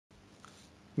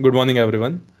Good morning,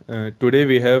 everyone. Today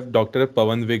we have Dr.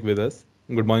 Pawan Whig with us.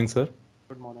 Good morning, sir.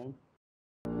 Good morning.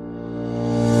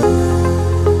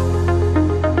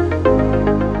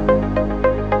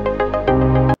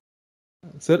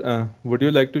 Sir, would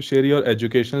you like to share your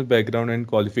educational background and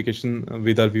qualification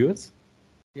with our viewers?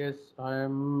 Yes, I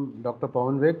am Dr.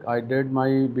 Pawan Whig. I did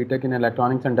my B.Tech in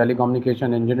Electronics and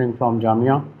Telecommunication Engineering from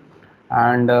Jamia,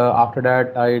 and after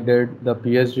that I did the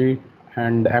Ph.D.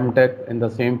 and M.Tech in the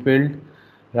same field.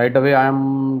 Right away, I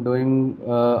am working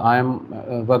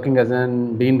as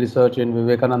an Dean Research in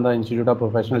Vivekananda Institute of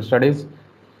Professional Studies.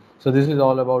 So this is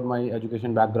all about my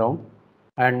education background.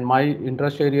 And my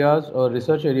interest areas or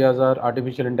research areas are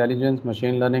artificial intelligence,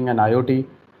 machine learning, and IoT.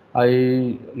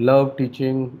 I love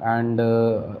teaching, and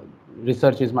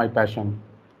research is my passion.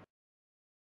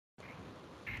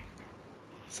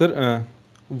 Sir,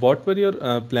 what were your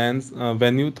plans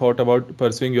when you thought about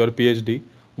pursuing your PhD?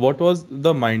 What was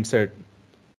the mindset?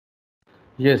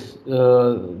 Yes,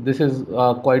 this is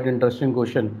a quite interesting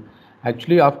question.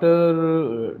 Actually,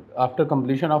 after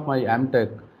completion of my M.Tech,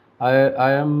 I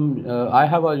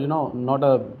have a not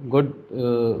a good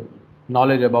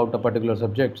knowledge about a particular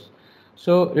subjects.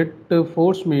 So it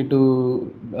forced me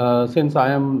to since I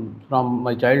am from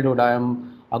my childhood I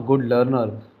am a good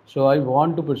learner. So I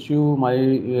want to pursue my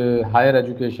higher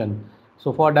education.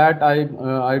 So for that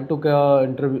I took a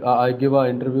interview. I give a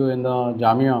interview in the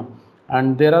Jamia,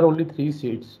 and there are only 3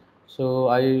 seats. So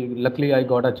I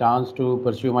got a chance to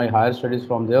pursue my higher studies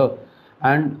from there.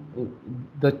 And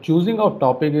the choosing of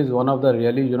topic is one of the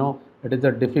really it is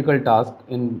a difficult task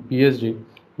in PhD,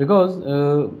 because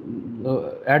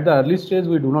at the early stage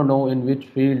we do not know in which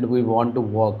field we want to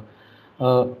work.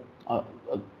 uh, uh,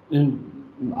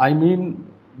 I mean,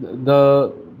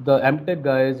 the MTech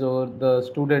guys or the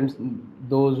students,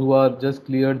 those who are just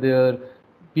cleared their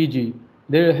PG,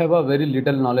 they have a very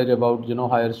little knowledge about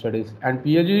higher studies. And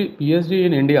PhD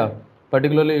in India,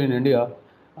 particularly in India,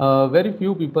 very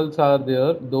few people are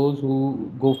there. Those who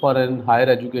go for an higher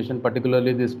education,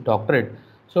 particularly this doctorate.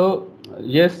 So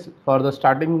yes, for the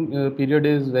starting period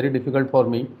is very difficult for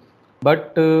me,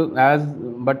 but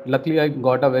luckily I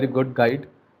got a very good guide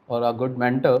or a good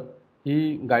mentor.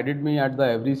 He guided me at the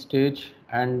every stage,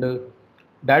 and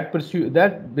that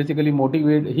basically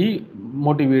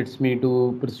motivates me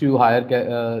to pursue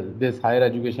this higher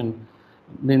education,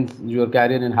 means your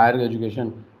career in higher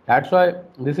education. That's why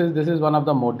this is one of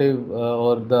the motive,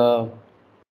 or the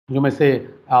you may say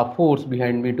force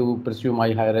behind me to pursue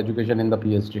my higher education in the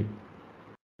PhD.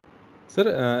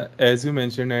 Sir, as you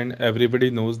mentioned, and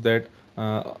everybody knows that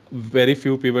very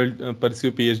few people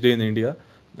pursue PhD in India.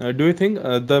 Do you think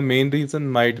the main reason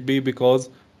might be because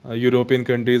European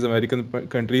countries, American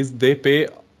countries, they pay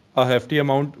a hefty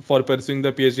amount for pursuing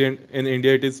the PhD, and in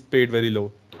India it is paid very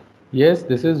low? Yes,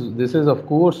 this is of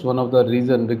course one of the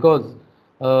reason, because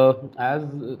as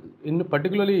in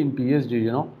particularly in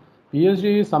PhD,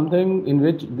 PhD is something in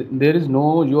which there is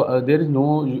no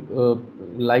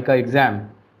like a exam,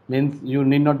 means you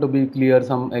need not to be clear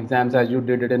some exams as you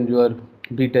did it in your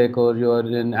BTech or your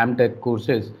in MTech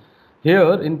courses.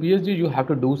 Here in PhD you have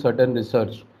to do certain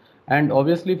research, and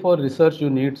obviously for research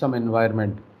you need some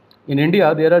environment. In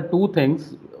India, there are two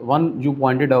things. One, you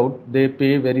pointed out, they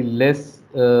pay very less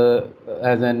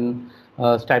as an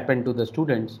stipend to the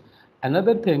students.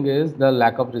 Another thing is the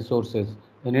lack of resources.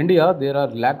 In India, there are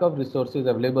lack of resources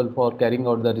available for carrying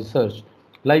out the research.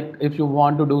 Like if you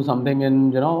want to do something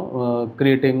in,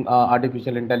 creating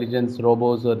artificial intelligence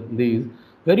robots or these,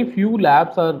 very few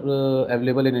labs are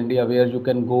available in India where you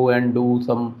can go and do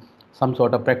some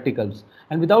sort of practicals.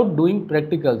 And without doing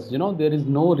practicals, there is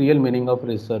no real meaning of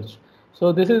research.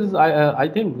 So this is I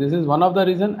think this is one of the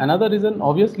reason. Another reason,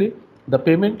 obviously, the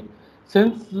payment.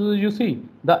 Since you see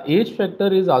the age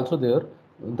factor is also there.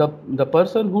 The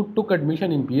person who took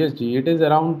admission in PhD, it is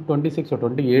around 26 or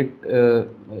 28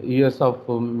 years of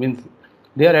means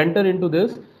they are enter into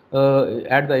this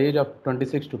at the age of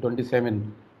 26 to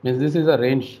 27, means this is a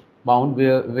range bound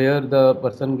where the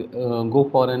person go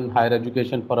for an higher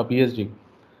education for a PhD.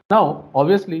 Now,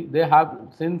 obviously, they have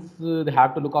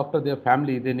to look after their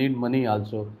family, they need money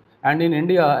also. And in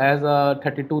India, as a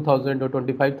 32,000 or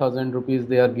 25,000 rupees,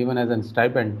 they are given as a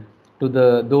stipend to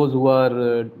those who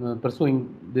are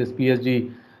pursuing this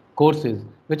PhD courses,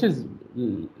 which is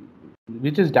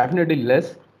definitely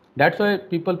less. That's why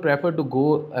people prefer to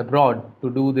go abroad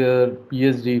to do their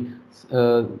PhD,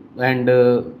 and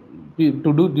to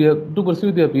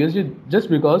pursue their PhD,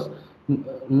 just because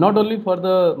not only for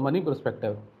the money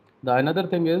perspective. The another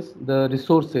thing is the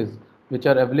resources which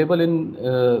are available in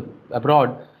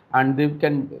abroad, and they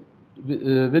can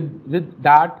with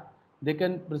that they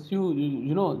can pursue,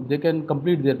 they can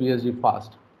complete their PhD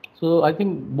fast. So I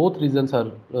think both reasons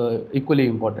are equally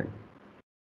important.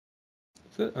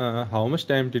 Sir, how much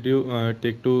time did you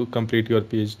take to complete your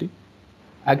PhD?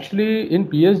 Actually, in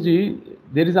PhD,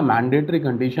 there is a mandatory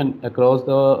condition across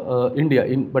the India,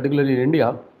 in particularly in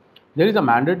India, there is a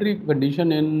mandatory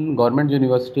condition in government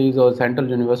universities or central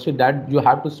university that you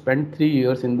have to spend 3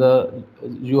 years in the,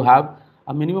 you have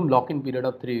a minimum lock-in period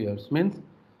of 3 years. Means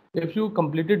if you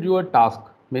completed your task,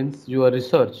 means your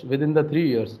research within the 3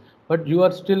 years, but you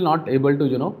are still not able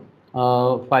to,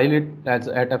 file it as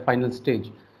at a final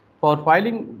stage. For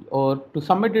filing or to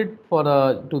submit it for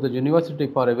to the university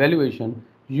for evaluation,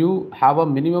 you have a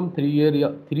minimum 3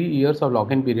 years of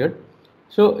lock-in period.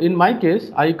 So in my case,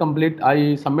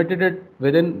 I submitted it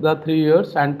within the 3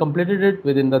 years and completed it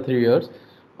within the 3 years.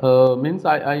 Means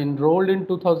I enrolled in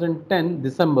 2010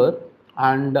 December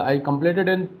and I completed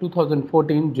in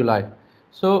 2014 July.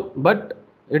 So, but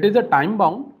it is a time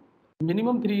bound.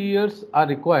 Minimum 3 years are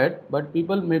required, but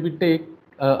people maybe take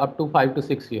up to 5 to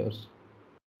 6 years.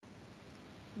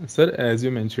 Sir, as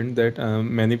you mentioned that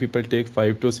many people take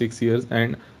 5 to 6 years,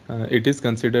 and it is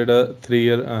considered a 3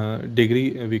 year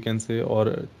degree, we can say, or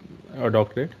a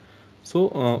doctorate. So,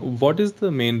 what is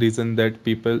the main reason that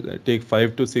people take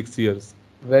 5 to 6 years?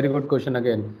 Very good question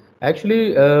again.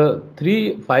 Actually,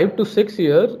 5 to 6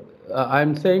 years,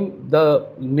 I'm saying the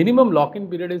minimum lock-in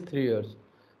period is 3 years.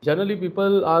 Generally,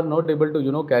 people are not able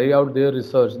to, carry out their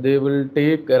research. They will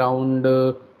take around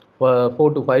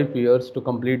 4 to 5 years to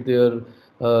complete their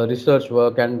research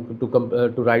work and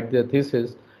to write their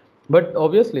thesis. But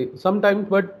obviously sometimes,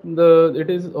 but it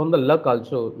is on the luck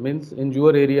also. Means in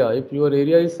your area, if your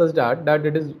area is such that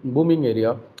it is booming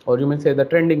area, or you may say the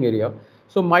trending area,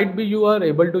 so might be you are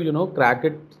able to, crack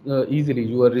it easily,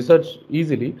 your research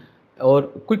easily or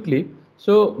quickly.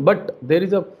 So but there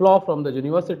is a flaw from the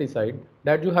university side,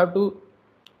 that you have to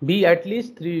be at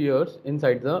least 3 years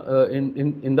inside the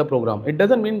in the program. It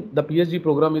doesn't mean the PhD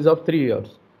program is of 3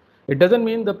 years. It doesn't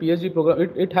mean the PhD program,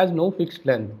 it has no fixed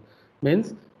length.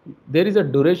 Means there is a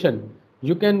duration.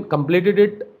 You can complete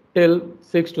it till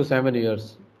 6 to 7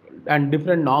 years, and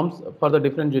different norms for the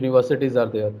different universities are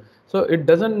there. So it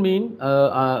doesn't mean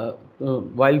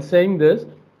while saying this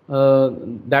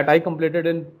that I completed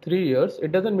in 3 years,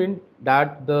 it doesn't mean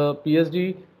that the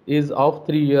PhD is of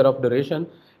 3 year of duration.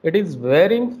 It is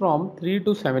varying from 3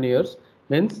 to 7 years.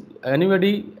 Means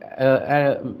anybody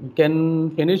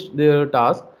can finish their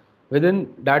task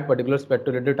within that particular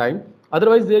speculative time.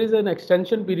 Otherwise, there is an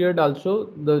extension period also.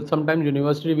 Sometimes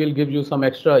university will give you some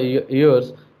extra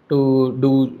years to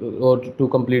do or to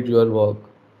complete your work.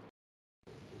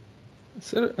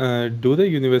 Sir, do the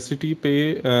university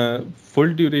pay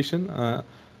full duration?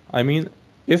 I mean,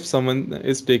 if someone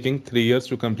is taking 3 years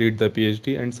to complete the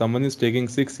PhD and someone is taking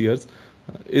 6 years,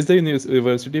 is the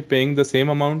university paying the same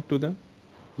amount to them?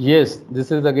 Yes,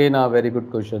 this is again a very good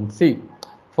question. See,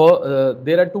 for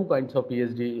there are two kinds of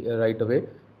PhD right away.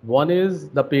 One is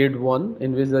the paid one,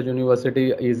 in which the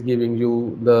university is giving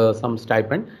you the some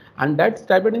stipend, and that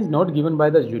stipend is not given by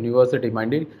the university,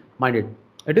 minded.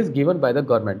 It is given by the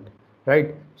government,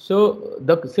 right? So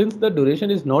the since the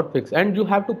duration is not fixed, and you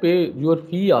have to pay your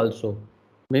fee also.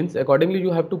 Means accordingly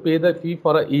you have to pay the fee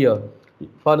for a year.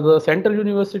 For the central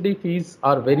university, fees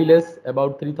are very less,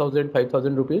 about 3,000,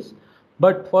 5,000 rupees.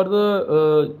 But for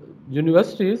the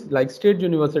universities like state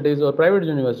universities or private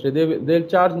university, they'll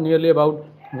charge nearly about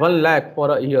 1 lakh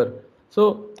for a year.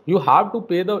 So you have to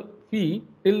pay the fee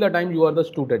till the time you are the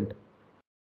student.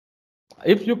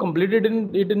 If you completed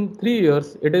it in 3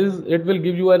 years, it will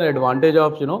give you an advantage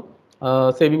of,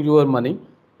 saving your money.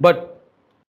 But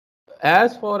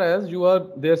as far as you are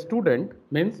their student,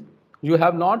 means you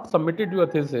have not submitted your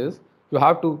thesis, you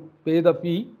have to pay the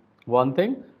fee, one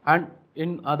thing. And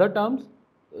in other terms,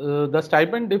 the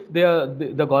stipend, if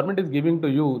the government is giving to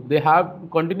you, they have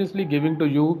continuously giving to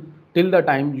you till the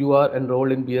time you are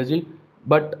enrolled in PhD,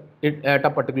 but it at a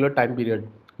particular time period.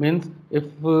 Means if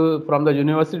from the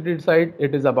university side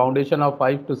it is a foundation of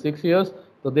 5 to 6 years,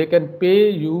 so they can pay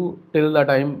you till the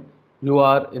time you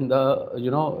are in the,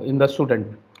 in the student,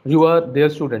 you are their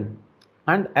student.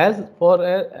 And as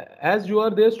you are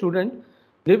their student,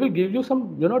 they will give you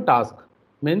some, task.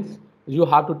 Means you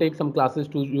have to take some classes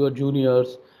to your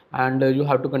juniors, and you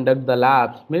have to conduct the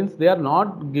labs. Means they are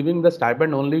not giving the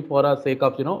stipend only for a sake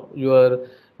of, your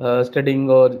studying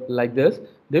or like this.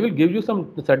 They will give you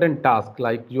some certain task,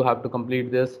 like you have to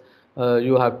complete this,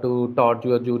 you have to taught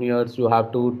your juniors, you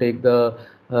have to take the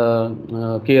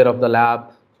care of the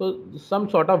lab. So some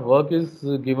sort of work is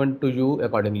given to you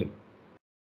accordingly.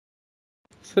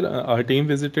 Sir, our team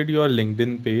visited your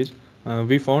LinkedIn page.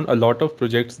 We found a lot of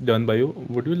projects done by you.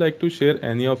 Would you like to share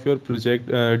any of your project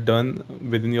done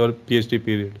within your PhD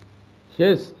period?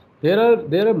 Yes, there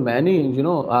are many.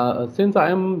 Since I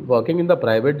am working in the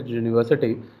private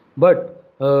university, but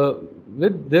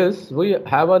with this we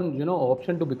have an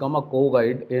option to become a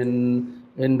co-guide in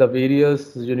the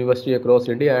various university across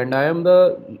India, and I am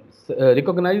the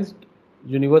recognized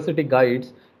university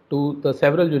guides to the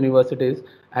several universities.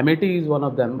 MIT is one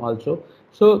of them also.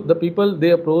 So the people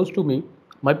they approach to me.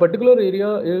 My particular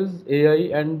area is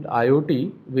AI and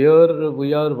IoT, where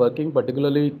we are working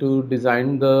particularly to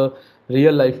design the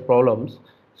real life problems.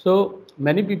 So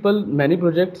many people, many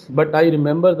projects, but I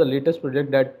remember the latest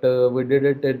project that we did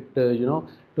it to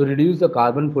reduce the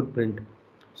carbon footprint.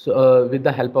 So, with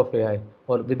the help of AI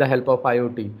or with the help of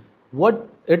IoT. What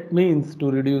it means to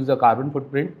reduce the carbon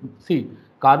footprint? See,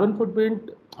 carbon footprint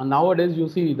nowadays you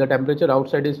see the temperature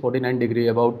outside is 49 degree.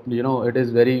 About it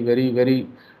is very very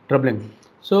troubling.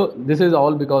 So this is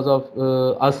all because of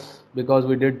us, because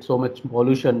we did so much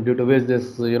pollution, due to which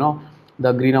this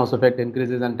the greenhouse effect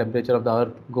increases and temperature of the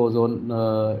earth goes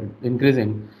on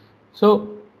increasing. So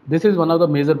this is one of the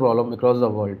major problem across the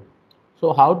world.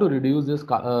 So how to reduce this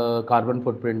carbon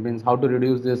footprint means how to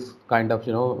reduce this kind of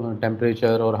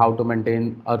temperature, or how to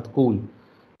maintain earth cool.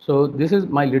 So this is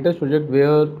my latest project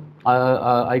where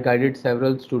I guided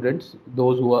several students,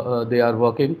 those who they are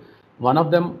working. One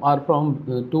of them are from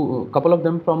two, couple of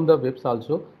them from the WIPS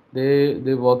also. They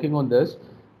working on this.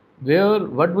 Where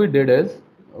what we did is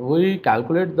we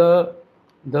calculate the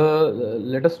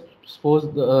let us suppose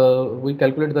we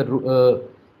calculate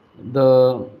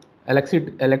the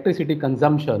electricity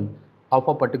consumption of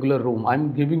a particular room.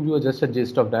 I'm giving you just a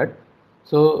gist of that.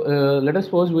 So let us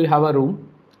suppose we have a room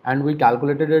and we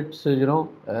calculated its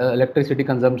electricity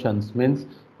consumptions. Means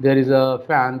there is a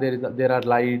fan, there are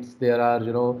lights, there are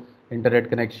internet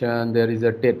connection, there is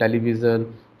a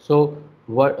television. So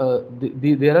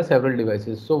there are several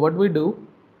devices. So what we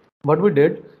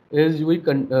did is we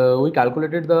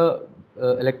calculated the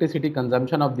electricity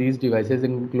consumption of these devices,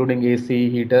 including AC,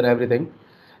 heater, everything.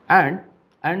 And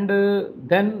and uh,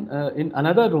 then in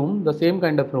another room, the same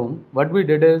kind of room, what we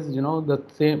did is the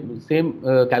same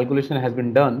calculation has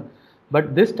been done,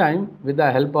 but this time with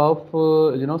the help of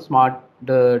smart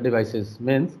devices.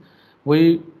 Means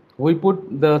we we put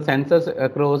the sensors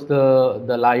across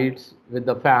the lights, with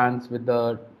the fans, with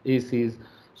the ACs.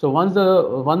 So once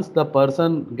the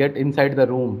person get inside the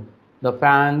room, the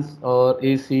fans or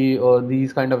AC or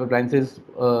these kind of appliances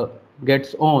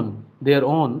gets on their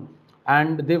own,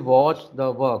 and they watch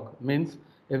the work. Means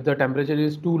if the temperature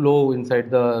is too low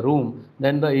inside the room,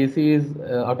 then the AC is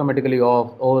automatically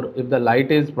off, or if the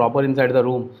light is proper inside the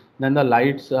room, then the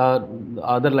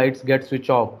other lights get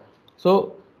switch off.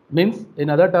 So means in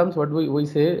other terms, what we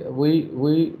say,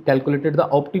 we calculated the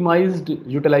optimized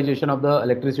utilization of the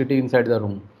electricity inside the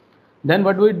room. Then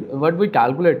what we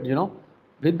calculate,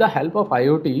 with the help of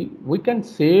IoT, we can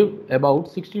save about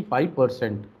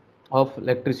 65% of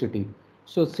electricity.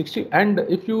 So 60, and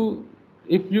if you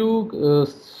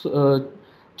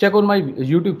check on my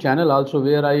YouTube channel also,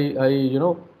 where I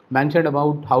mentioned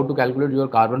about how to calculate your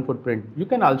carbon footprint. You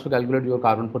can also calculate your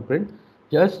carbon footprint.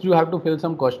 Just you have to fill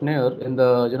some questionnaire in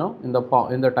the in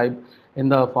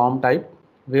the form type,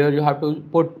 where you have to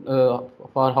put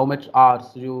for how much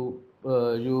hours you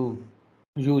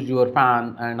use your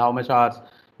fan, and how much hours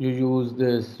you use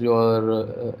this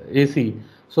your AC.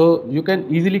 So you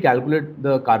can easily calculate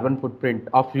the carbon footprint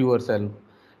of yourself.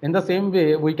 In the same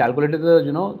way, we calculated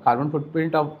the carbon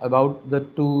footprint of about the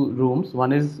two rooms.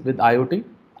 One is with IoT,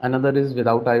 another is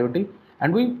without IoT,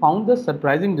 and we found the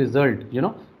surprising result.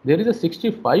 There is a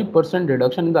 65%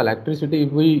 reduction in the electricity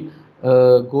if we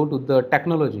go to the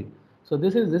technology. So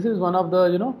this is one of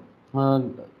the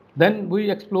then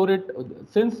we explore it,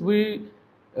 since we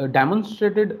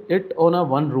demonstrated it on a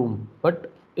one room.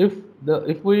 But if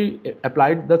we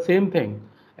applied the same thing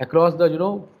across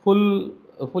the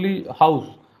fully house,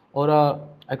 or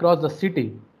across the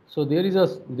city, so there is a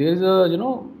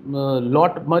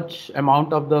lot much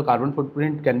amount of the carbon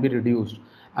footprint can be reduced.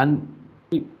 And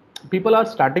pe- people are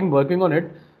starting working on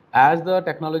it. As the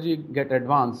technology get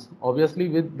advanced, obviously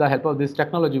with the help of this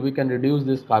technology we can reduce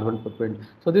this carbon footprint.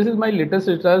 So this is my latest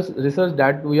research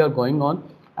that we are going on,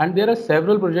 and there are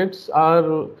several projects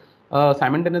are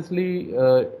simultaneously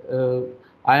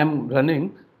I am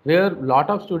running, where lot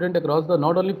of students across the,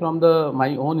 not only from the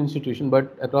my own institution,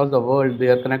 but across the world, they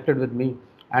are connected with me,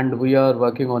 and we are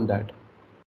working on that.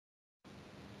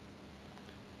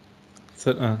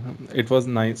 Sir, it was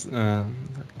nice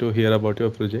to hear about your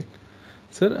project.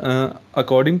 Sir,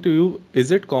 according to you,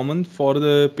 is it common for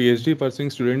the PhD pursuing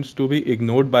students to be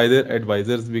ignored by their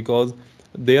advisors because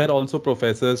they are also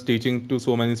professors teaching to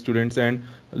so many students and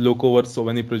look over so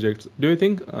many projects? Do you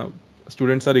think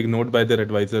students are ignored by their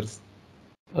advisors?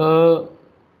 Uh,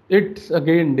 it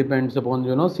again depends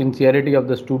upon sincerity of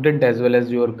the student as well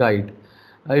as your guide.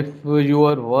 If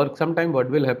your work, sometime what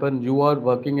will happen, you are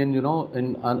working in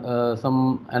in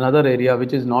some another area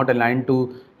which is not aligned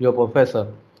to your professor.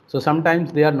 So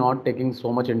sometimes they are not taking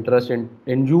so much interest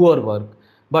in your work.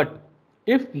 But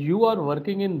if you are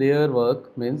working in their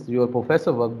work, means your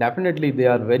professor work, definitely they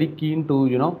are very keen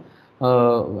to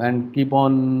and keep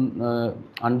on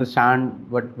understand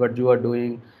what you are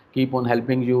doing, keep on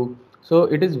helping you. So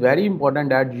it is very important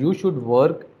that you should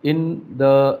work in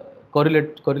the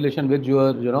correlation with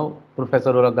your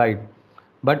professor or a guide.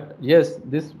 But yes,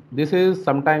 this is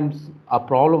sometimes a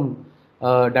problem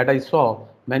that I saw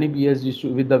many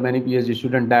with the many PhD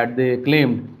students that they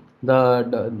claimed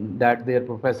that their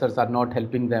professors are not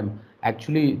helping them.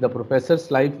 Actually, the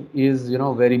professor's life is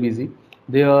very busy.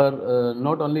 They are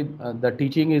not only the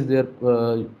teaching is there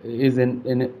is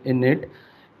in it.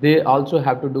 They also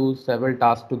have to do several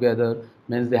tasks together.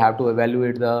 Means they have to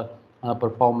evaluate the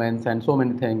performance and so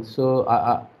many things.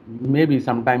 So maybe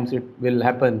sometimes it will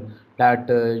happen that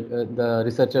the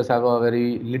researchers have a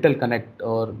very little connect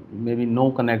or maybe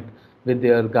no connect with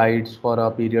their guides for a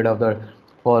period of the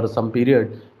for some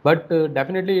period. But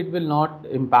definitely it will not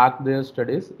impact their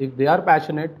studies. If they are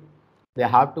passionate, they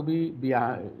have to be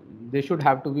behind, they should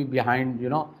have to be behind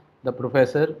the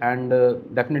professor, and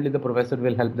definitely the professor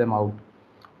will help them out.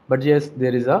 But yes,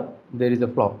 there is a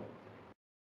flaw.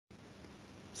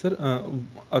 Sir,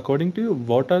 according to you,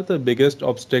 what are the biggest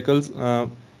obstacles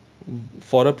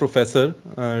for a professor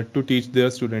to teach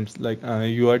their students? Like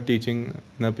you are teaching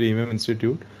in a premium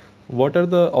institute, what are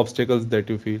the obstacles that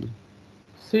you feel?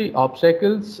 See,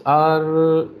 obstacles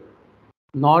are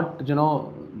not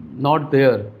not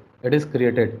there. It is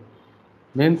created.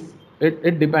 Means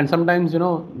it depends. Sometimes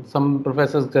some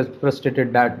professors get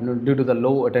frustrated that due to the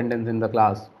low attendance in the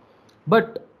class.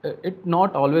 But it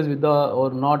not always with the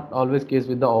or not always case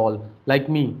with the all. Like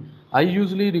me, I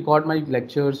usually record my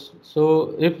lectures.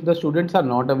 So if the students are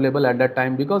not available at that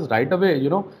time, because right away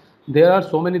there are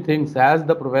so many things, as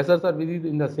the professors are busy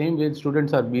in the same way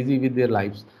students are busy with their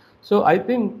lives. So I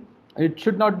think it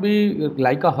should not be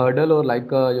like a hurdle or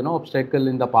like a obstacle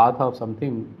in the path of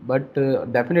something. But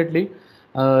definitely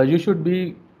you should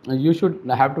be you should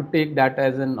have to take that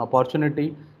as an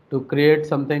opportunity to create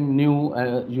something new.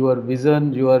 Your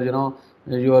vision,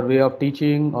 your way of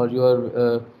teaching, or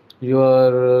your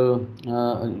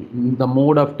the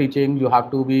mode of teaching, you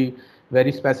have to be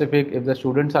very specific. If the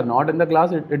students are not in the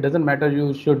class, it doesn't matter,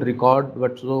 you should record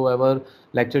whatsoever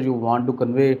lecture you want to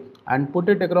convey and put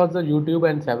it across the YouTube,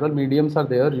 and several mediums are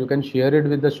there. You can share it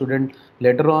with the student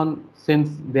later on, since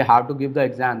they have to give the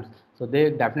exams, so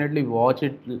they definitely watch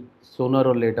it sooner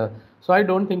or later. So I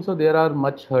don't think so there are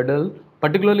much hurdle,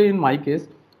 particularly in my case.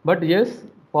 But yes,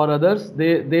 for others,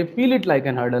 they feel it like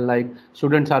an hurdle, like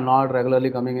students are not regularly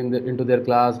coming into their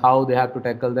class, how they have to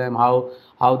tackle them,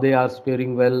 how they are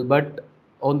sparing well. But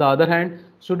on the other hand,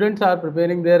 students are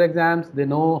preparing their exams, they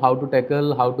know how to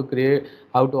tackle, how to create,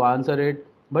 how to answer it.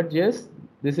 But yes,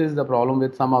 this is the problem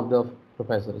with some of the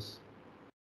professors.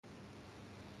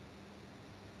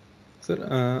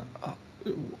 Sir,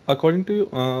 according to you,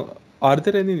 are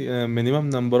there any minimum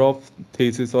number of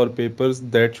theses or papers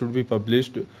that should be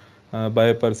published by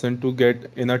a person to get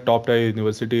in a top tier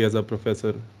university as a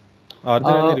professor? Are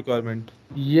there any Uh, requirement?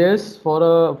 yes, for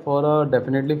a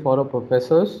definitely for a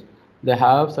professors, they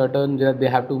have certain, they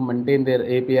have to maintain their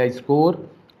API score.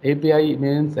 API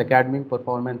means Academic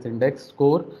Performance Index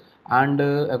score, and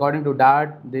according to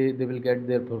that, they will get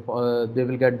they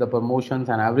will get the promotions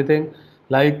and everything.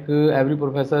 Like every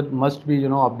professor must be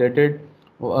updated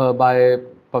by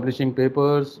publishing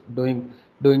papers,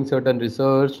 doing certain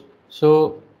research.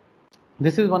 So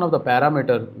this is one of the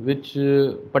parameter which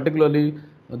particularly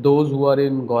those who are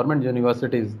in government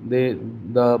universities,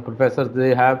 the professors,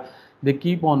 they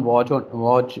keep on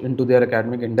watch into their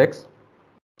academic index.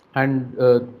 And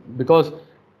because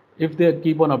if they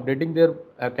keep on updating their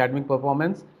academic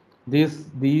performance, these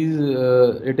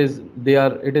it is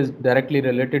directly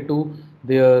related to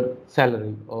their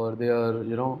salary or their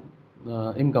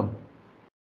income.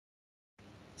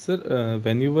 Sir,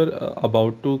 when you were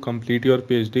about to complete your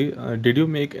PhD, did you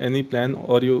make any plan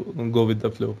or you go with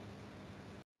the flow?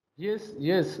 Yes,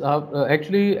 yes.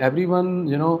 Actually, everyone,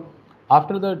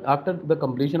 after the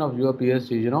completion of your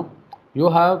PhD, you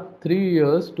have 3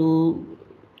 years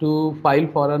to file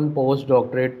for an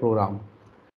postdoctorate program.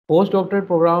 Postdoctorate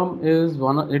program is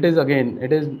one. It is again.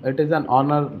 It is an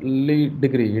honorary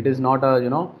degree. It is not a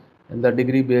the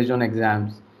degree based on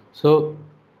exams. So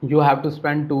you have to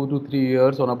spend 2 to 3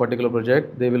 years on a particular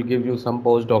project. They will give you some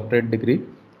postdoctorate degree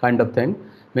kind of thing.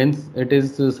 Means it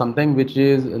is something which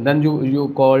is then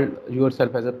you call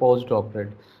yourself as a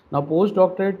postdoctorate. Now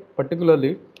postdoctorate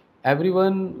particularly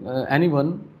everyone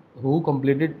anyone who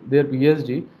completed their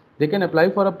PhD, they can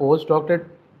apply for a postdoctorate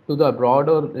to the abroad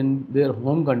or in their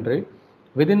home country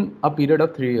within a period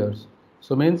of 3 years.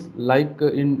 So means like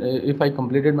in if I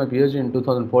completed my PhD in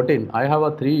 2014, I have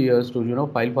a 3 years to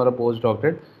file for a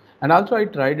postdoctorate, and also I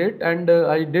tried it and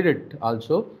I did it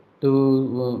also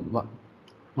to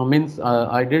means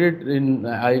I did it in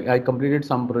I completed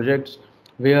some projects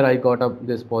where I got up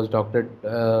this postdoctorate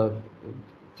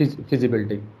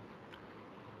feasibility.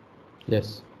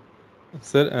 Yes.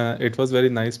 Sir, it was very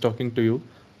nice talking to you.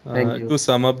 Thank you. To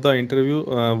sum up the interview,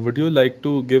 would you like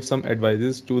to give some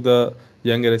advices to the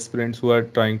younger aspirants who are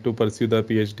trying to pursue the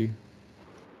PhD?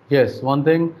 Yes, one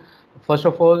thing, first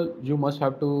of all, you must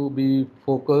have to be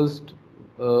focused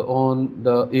on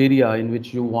the area in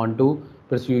which you want to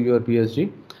pursue your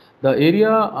PhD. The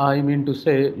area, I mean to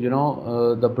say,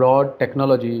 the broad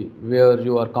technology where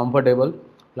you are comfortable,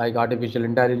 like artificial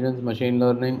intelligence, machine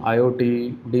learning,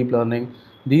 IoT, deep learning,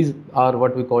 these are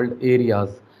what we call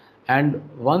areas. And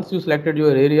once you selected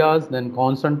your areas, then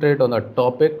concentrate on the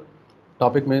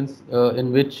topic means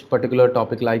in which particular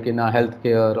topic, like in a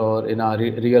healthcare or in a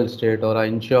real estate or a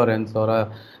insurance or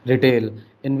a retail,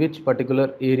 in which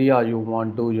particular area you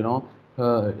want to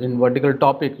in vertical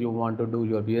topic you want to do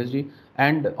your PhD.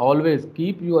 And always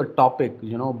keep your topic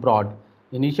broad.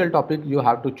 Initial topic you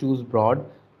have to choose broad,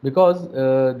 because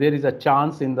there is a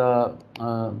chance in the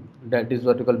that is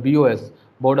what we call BOS,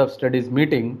 board of studies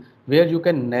meeting, where you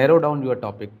can narrow down your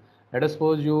topic. Let us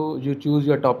suppose you choose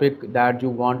your topic that you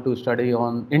want to study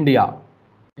on India.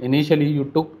 Initially you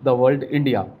took the word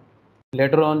India.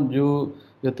 Later on you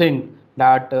think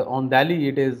that on Delhi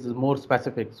it is more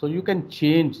specific, so you can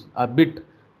change a bit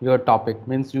your topic,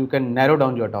 means you can narrow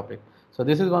down your topic. So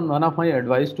this is one of my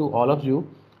advice to all of you,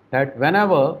 that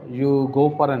whenever you go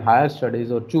for an higher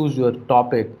studies or choose your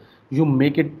topic, you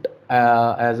make it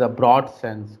as a broad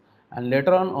sense, and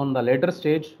later on the later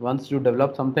stage, once you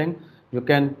develop something, you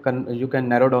can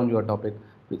narrow down your topic.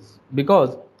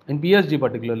 Because in PhD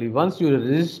particularly, once you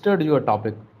registered your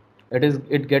topic,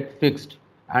 it get fixed.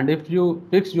 And if you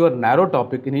fix your narrow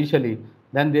topic initially,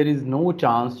 then there is no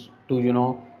chance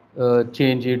to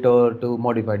change it or to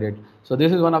modify it. So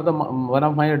this is one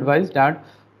of my advice, that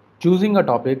choosing a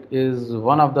topic is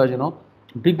one of the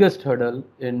biggest hurdle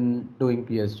in doing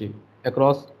PhD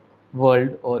across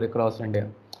world or across India.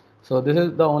 So this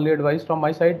is the only advice from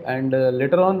my side. And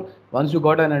later on, once you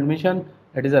got an admission,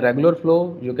 it is a regular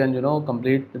flow. You can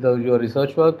complete your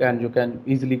research work, and you can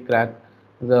easily crack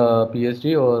the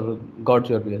PhD or got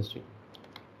your PhD.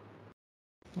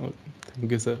 Okay.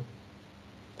 Thank you, sir.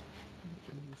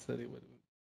 Sorry.